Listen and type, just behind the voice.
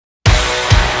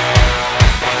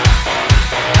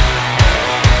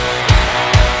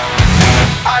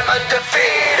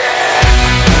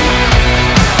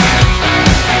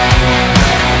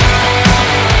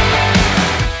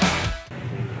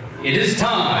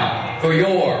time for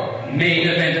your main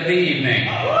event of the evening.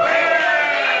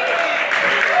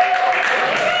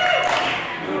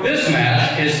 This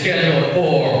match is scheduled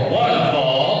for one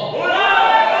fall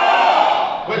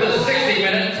with a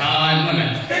 60-minute time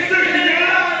limit.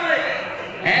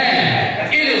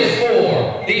 And it is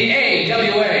for the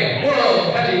AWA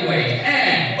World Heavyweight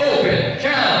and Open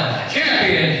Challenge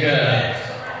Championships.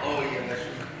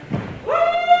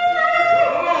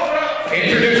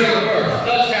 Introducing first,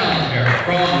 the challenger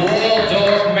from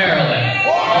Waldorf, Maryland.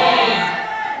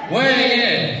 Weighing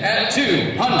in at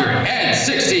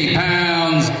 260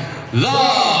 pounds,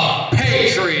 the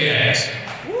Patriot.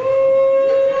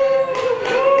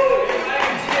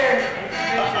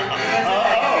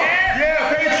 Yeah,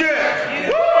 Patriot!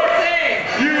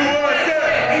 USA!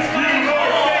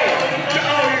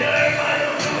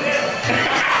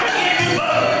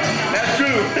 That's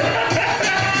true.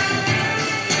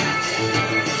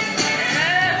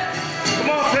 Come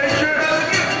on, Patriot!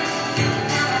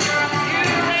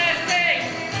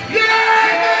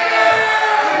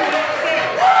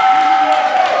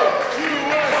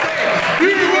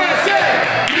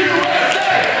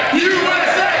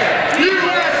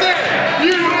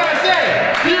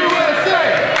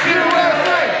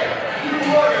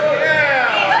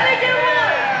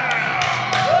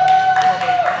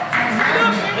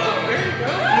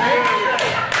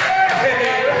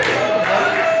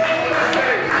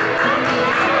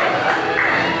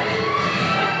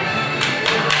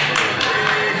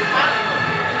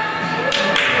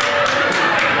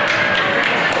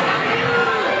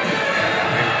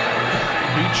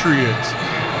 Patriot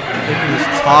taking his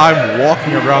time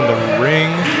walking around the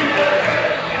ring.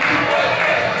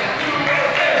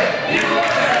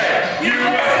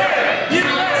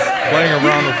 Playing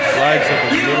around with flags like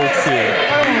a little kid.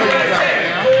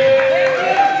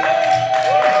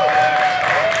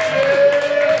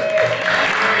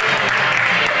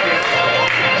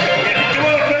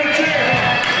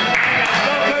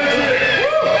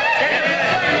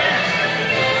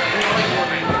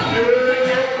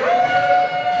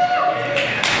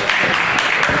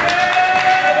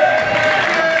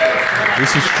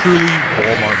 This is truly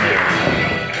Walmart Man.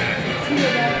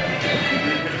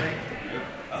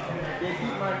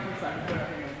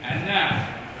 And now,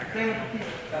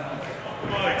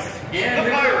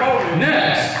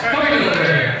 next, coming to the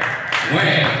ring,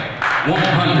 weighing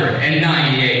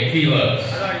 198 kilos,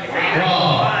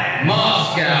 from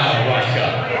Moscow, Russia,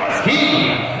 he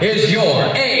is your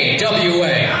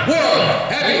AWA World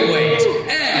Heavyweight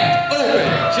and Open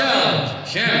Challenge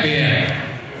Champion,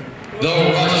 the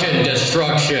Russian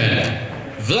Destruction,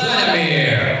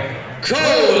 Vladimir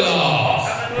Koloff.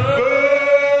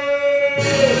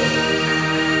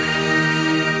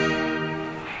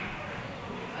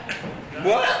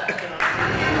 What?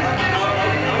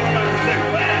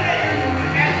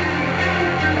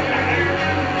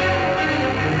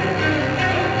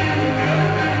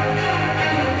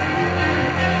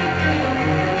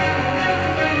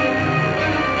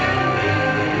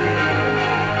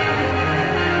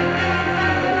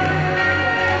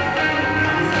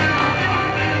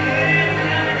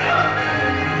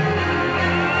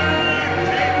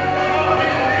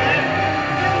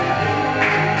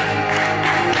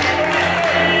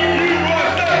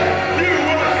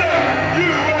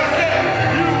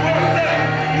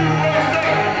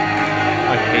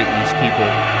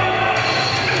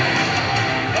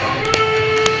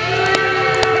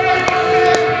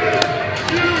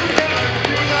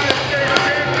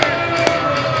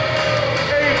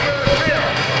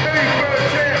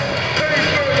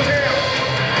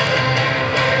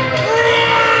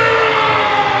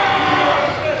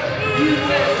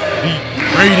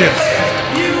 Greatest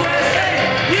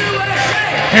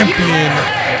champion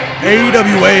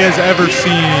AWA has ever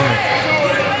seen.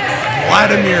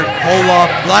 Vladimir Koloff,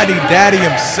 Vladdy Daddy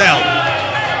himself.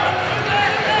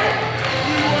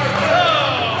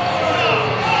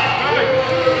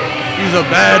 He's a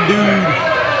bad dude.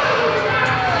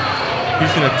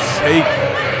 He's gonna take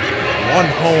one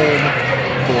home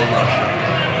for Russia.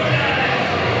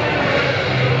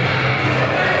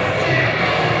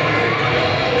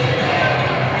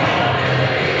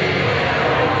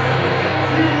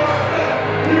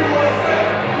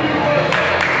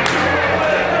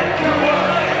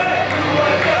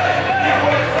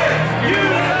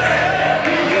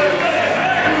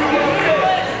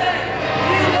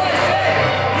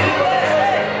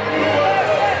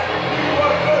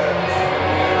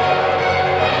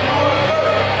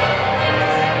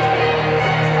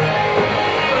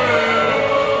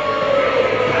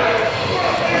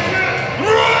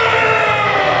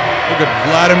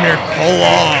 Vladimir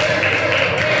Koloff.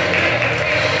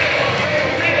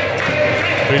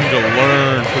 They need to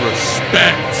learn to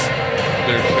respect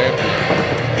their champion.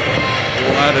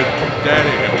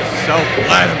 Daddy himself,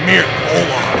 Vladimir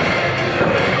Koloff.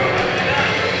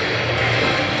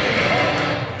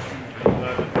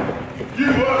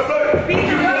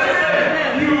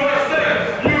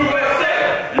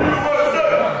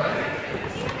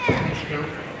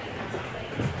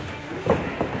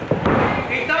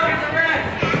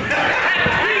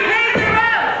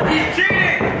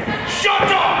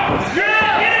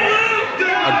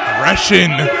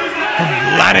 Aggression from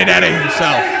Vladimir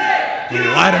himself,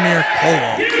 Vladimir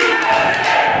Koloff.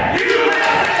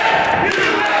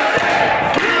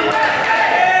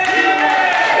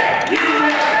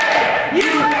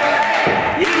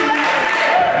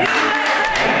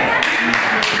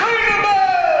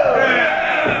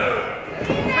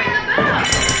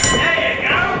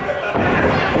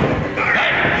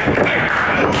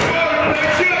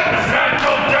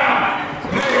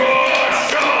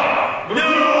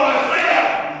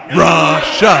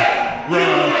 Russia!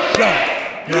 Russia!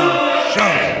 Russia!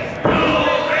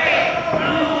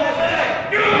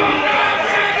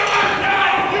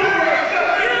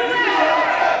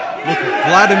 Look,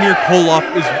 Vladimir Koloff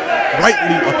is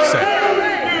rightly upset.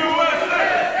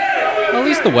 Well, at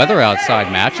least the weather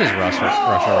outside matches Russia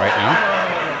right now.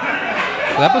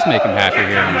 So that must make him happy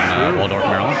here in Waldorf,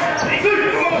 Maryland.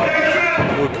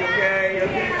 Look,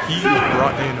 he was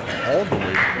brought in all the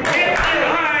way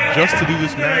just to do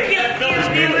this match. This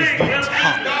man is the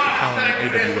top talent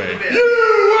in AWA.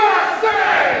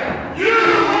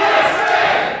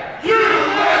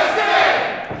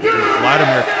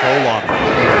 Vladimir Koloff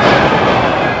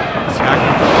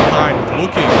attacking from behind,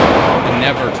 looking. And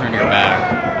never turn your back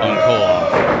on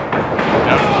Koloff.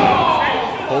 Definitely.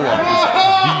 Koloff is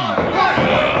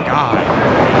the guy.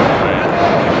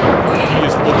 He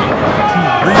is looking to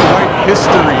rewrite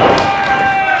history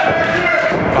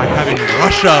by having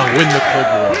Russia win the Cold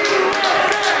War.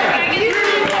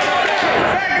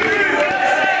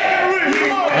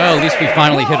 Well, at least we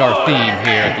finally hit our theme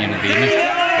here at the end of the evening.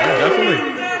 Yeah, definitely.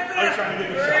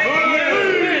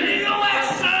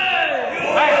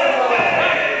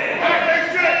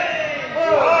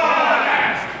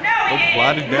 But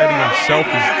Vladimir Daddy himself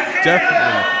is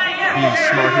definitely being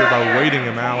smart here by waiting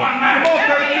him out.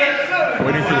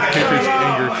 Waiting for the Patriots'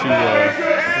 anger to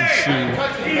ensue.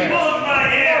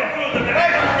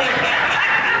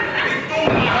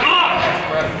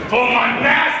 For my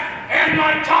mask and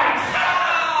my tights!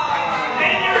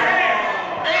 In your hair!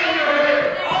 In your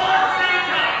hair! All at the same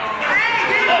time!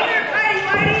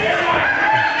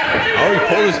 Oh, he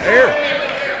pulled his hair.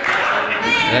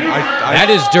 That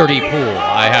is dirty pool,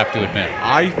 I have to admit.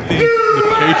 I think the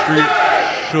Patriot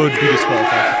should be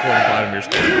disqualified for pulling Vladimir's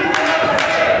hair.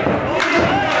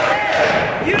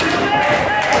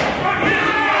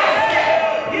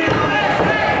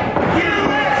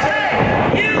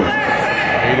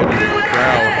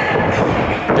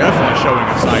 Definitely showing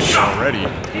excitement already.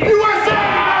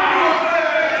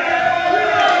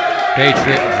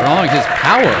 Patriot drawing his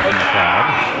power from the crowd.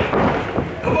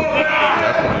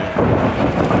 Definitely.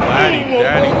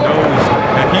 Daddy knows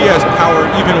that he has power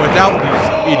even without these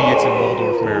idiots in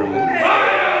Waldorf, Maryland.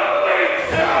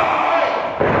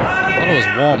 I thought it was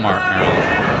Walmart, Maryland.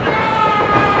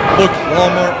 Look,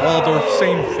 Walmart, Waldorf,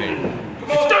 same thing.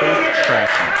 It's both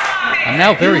trashy. I'm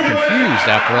now very confused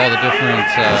after all the different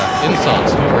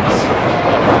insults towards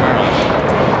Maryland.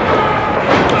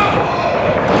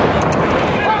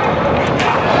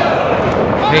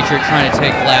 Patriot trying to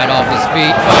take Vlad off his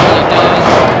feet, finally does.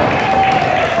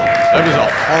 That is a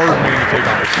hard man to take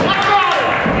off his feet.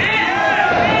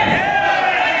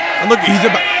 And look, he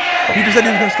just said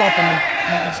he was going to stop him.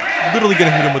 He's literally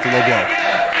going to hit him with a low blow.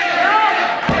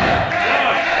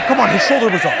 Come on, his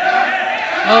shoulder was up.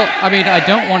 Well, I mean, I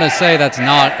don't want to say that's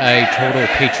not a total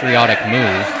patriotic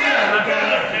move.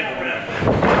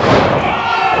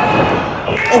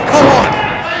 Oh, come on!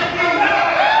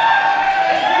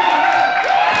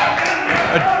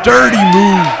 A dirty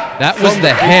move. That was the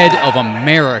head of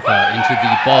America into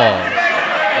the balls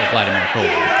of Vladimir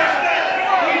Koloff.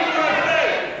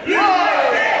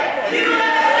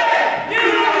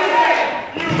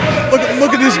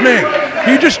 Look at this man.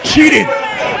 He just cheated.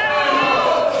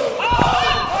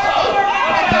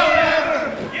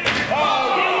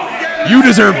 You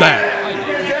deserve that.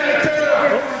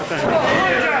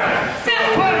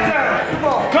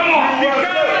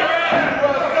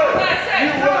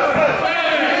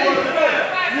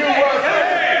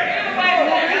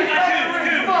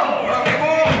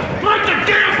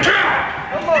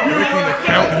 Breaking the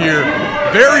count here.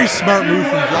 Very smart move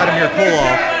from Vladimir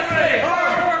Koloff.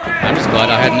 I'm just glad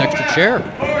I had an extra chair.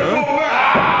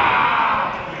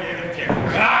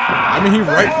 I mean, he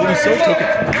rightfully so took it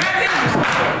from him.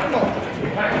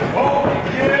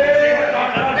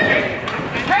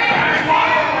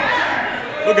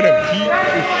 Look at him. He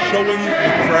is showing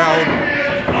the crowd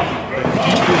that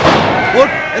he is. Look,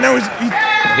 and now he's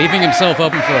leaving himself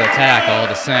open for attack all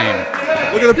the same.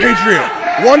 Look at the Patriot.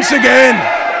 Once again,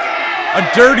 a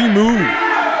dirty move.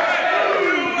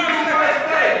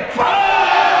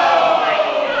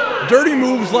 Dirty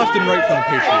moves left and right from the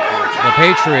Patriot. The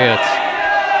Patriots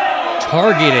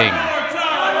targeting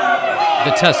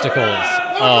the testicles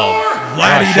of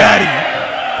Vladdy Russia, Daddy.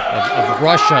 of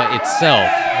Russia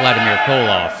itself, Vladimir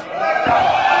Koloff.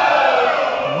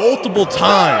 Multiple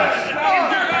times.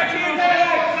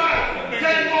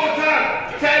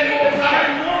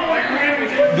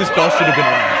 This bell should have been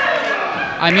loud.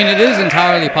 I mean, it is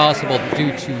entirely possible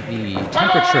due to the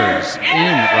temperatures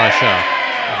in Russia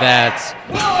that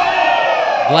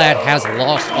Vlad has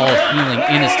lost all feeling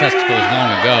in his testicles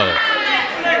long ago.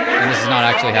 And this is not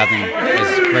actually having as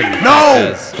great an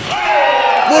effect as...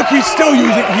 Look, he's still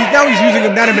using, now he's using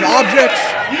inanimate objects.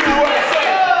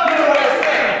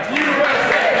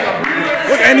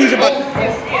 Look, and he's about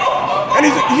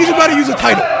to use a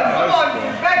title.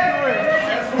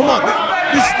 Come on,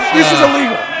 this is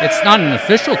illegal. It's not an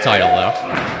official title, though.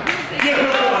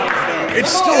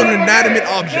 It's still an inanimate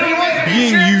object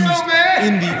being used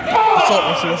in the assault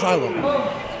wrestling asylum.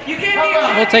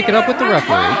 We'll take it up with the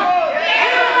referee.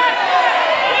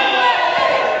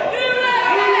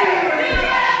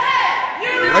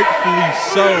 Rightfully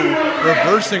so,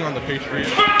 reversing on the Patriot.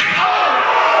 See,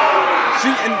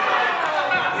 and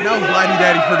now Vladdy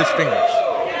Daddy hurt his fingers.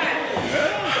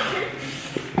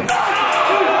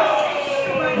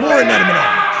 More inanimate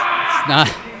objects. It's not.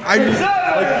 I mean, like,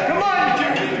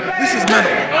 this is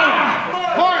metal.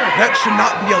 That should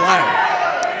not be allowed.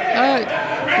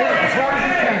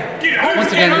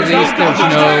 Once again, at least there's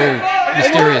no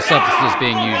mysterious substances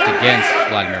being used against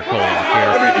Vladimir Koloff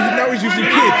here. Now he's using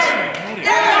kids.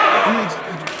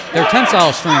 Their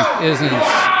tensile strength isn't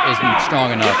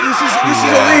strong enough This is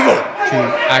illegal. to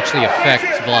actually affect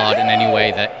Vlad in any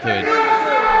way that could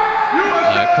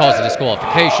cause a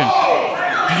disqualification.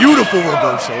 Beautiful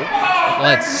reversal.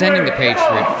 Vlad's sending the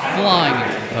Patriot flying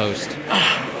into the post.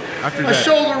 After My that,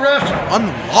 shoulder, ref.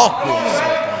 unlawful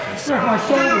assault on his side. My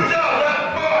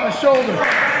shoulder. My shoulder.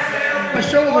 My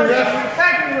shoulder, ref.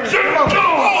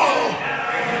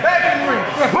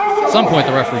 At some point,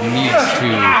 the referee needs to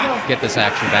get this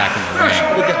action back in the ring.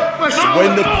 Look at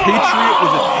when the Patriot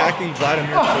was attacking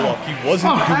Vladimir Koloff, he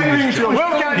wasn't doing his job.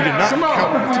 He did not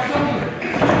count.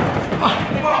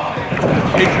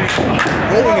 Patriot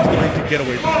rolling into the ring to get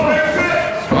away from him.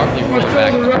 Smartly rolling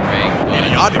back into the ring, but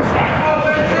Idiotic.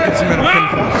 It's a metal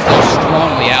pinfall. still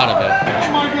strongly out of it.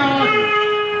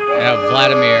 Now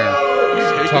Vladimir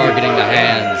targeting the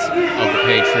hands of the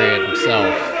Patriot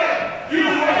himself.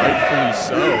 Rightfully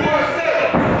so.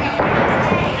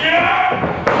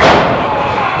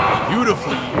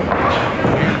 Beautifully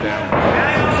hand down.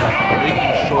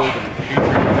 Making sure that the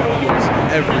Patriot feels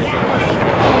everything.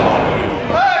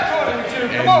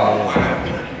 And more.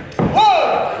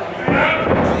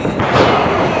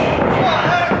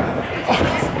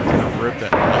 Rip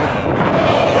that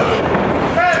elbow.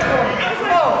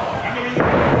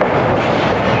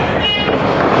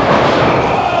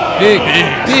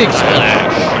 Big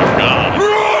splash.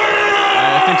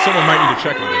 I think someone might need to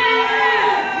check on it.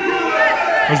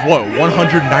 It was what,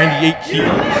 198 kilos?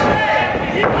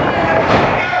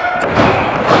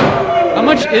 How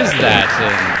much is that?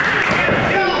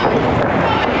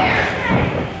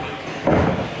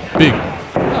 Big.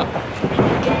 Oh.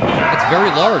 That's very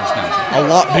large then. A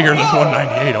lot bigger than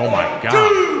 198, oh my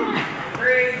god.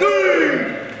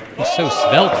 He's so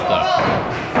svelte though.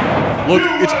 Look,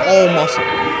 it's all muscle.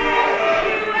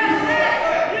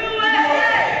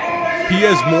 He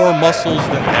has more muscles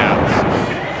than abs.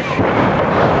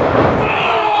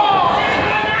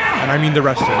 And I mean the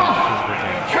rest of his physical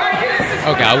thing.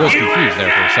 Okay, I was confused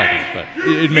there for a second, but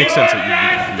It makes sense that you'd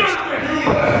be confused.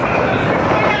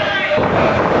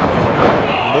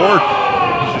 Lord,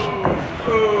 he's just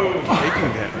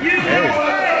taking that head and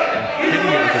hitting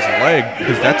it with his leg,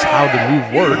 because that's how the move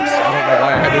works. I don't know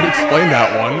why I had to explain that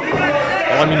one.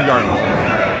 Well, I mean, you already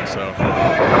know, so.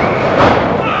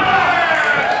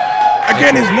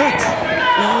 Again, his nuts.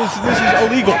 This is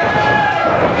illegal.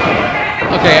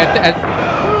 okay.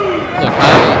 Look,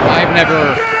 I've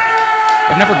never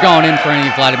gone in for any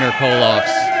of Vladimir Koloff's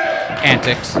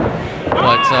antics,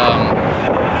 but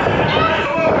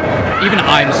even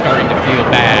I'm starting to feel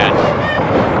bad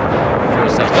for a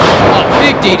second. Oh,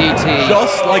 big DDT.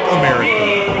 Just like America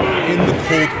in the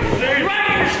Cold War.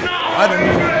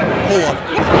 Vladimir Koloff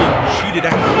is being cheated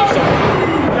out of something.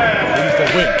 Needs to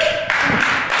win.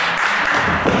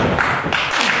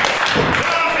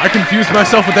 I confused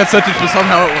myself with that sentence, but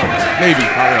somehow it works. Maybe,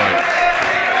 not really.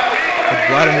 But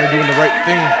Vladimir doing the right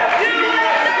thing.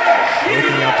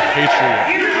 Looking out the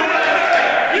Patriot.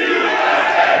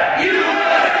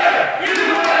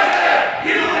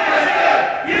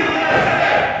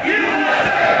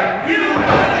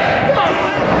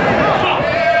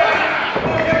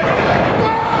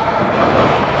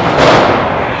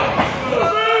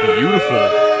 Beautiful.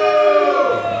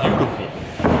 Beautiful.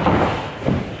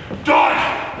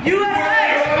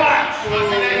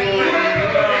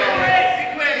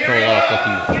 Koloff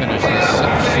looking to finish this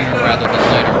sooner rather than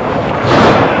later.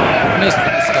 Missed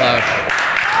the splash.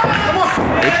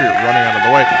 Patriot running out of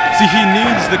the way. See, he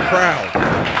needs the crowd.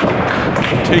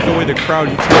 If you take away the crowd,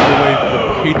 you take away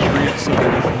the Patriot, so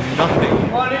there's nothing.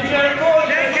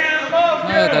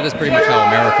 Yeah, that is pretty much how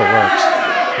America works.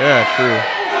 Yeah, true.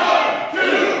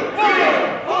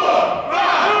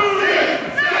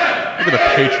 Look at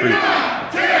the Patriot.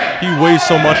 He weighs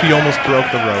so much, he almost broke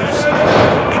the ropes.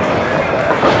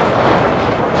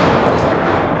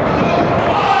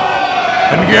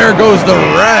 And there goes the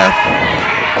ref.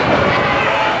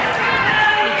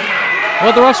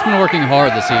 Well, the ref's been working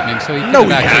hard this evening, so he could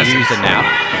have actually used a nap.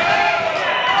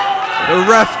 The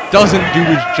ref doesn't do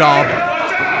his job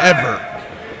ever.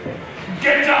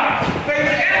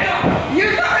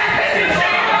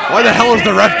 Why the hell is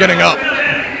the ref getting up?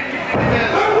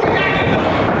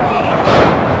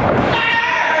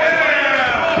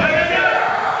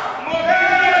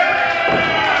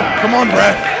 Come on,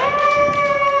 ref.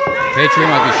 Patriot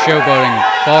might be showboating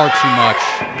far too much.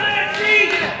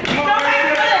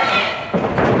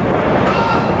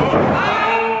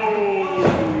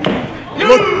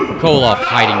 Look. Koloff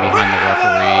hiding behind the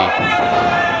referee.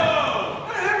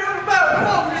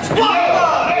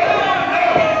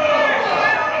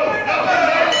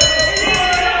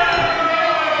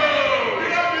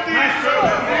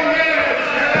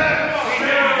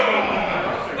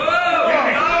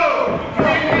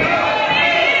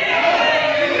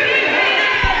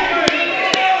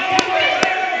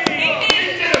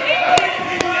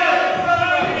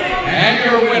 And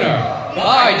your winner,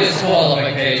 by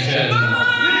disqualification,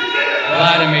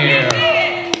 Vladimir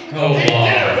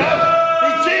Koloff.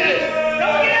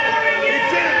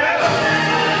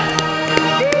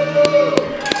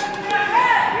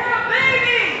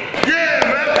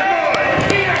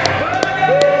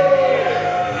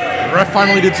 The ref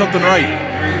finally did something right.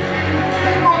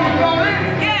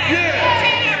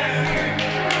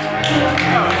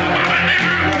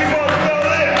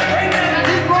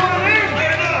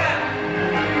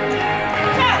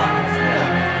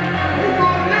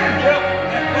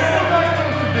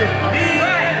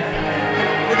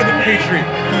 Patriot.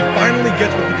 He finally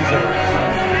gets what he deserves.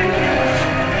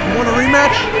 You want a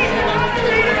rematch?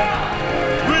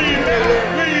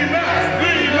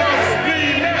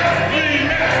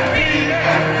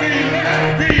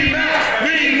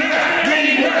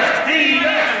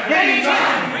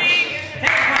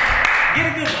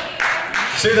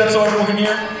 Say that so everyone can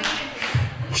hear.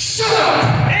 Shut up!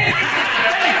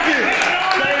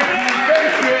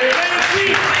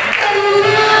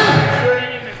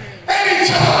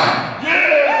 Anytime!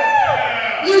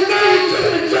 You know you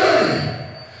did it dirty!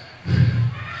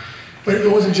 But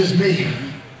it wasn't just me.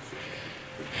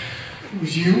 It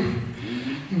was you.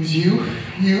 It was you.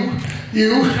 You.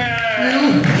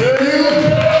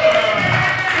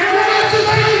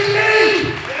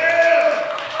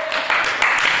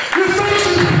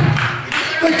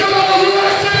 They come out of the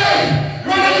USA!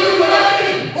 Whether you like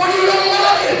it or you don't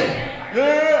like it!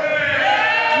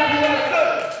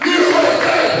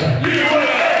 USA!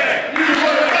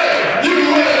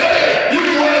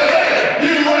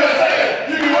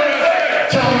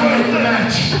 Tell them to make the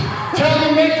match. Tell them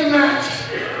to make the match.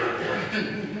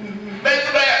 Make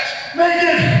the match. Make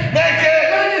it. Make it.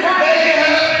 Make it happen. Make it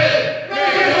happen. Make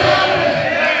it happen.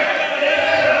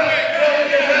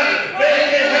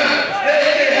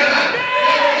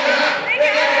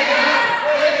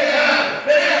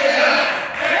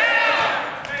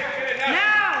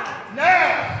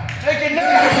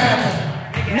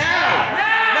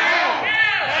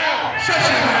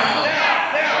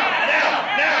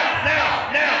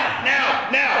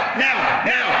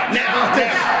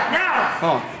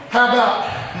 How about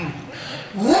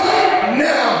right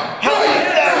now?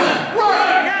 Right now! Right now!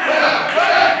 Right now!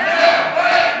 Right now!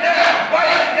 Right now!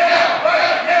 Right now!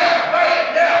 Right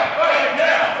now! Right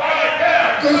now! Right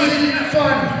now! Go see your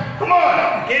fun. Come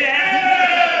on! Get it out!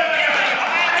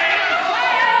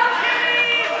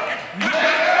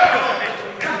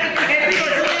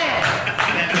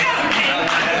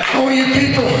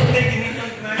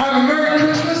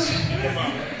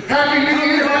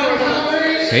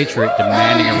 Patriot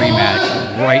demanding a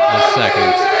rematch right this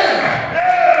second.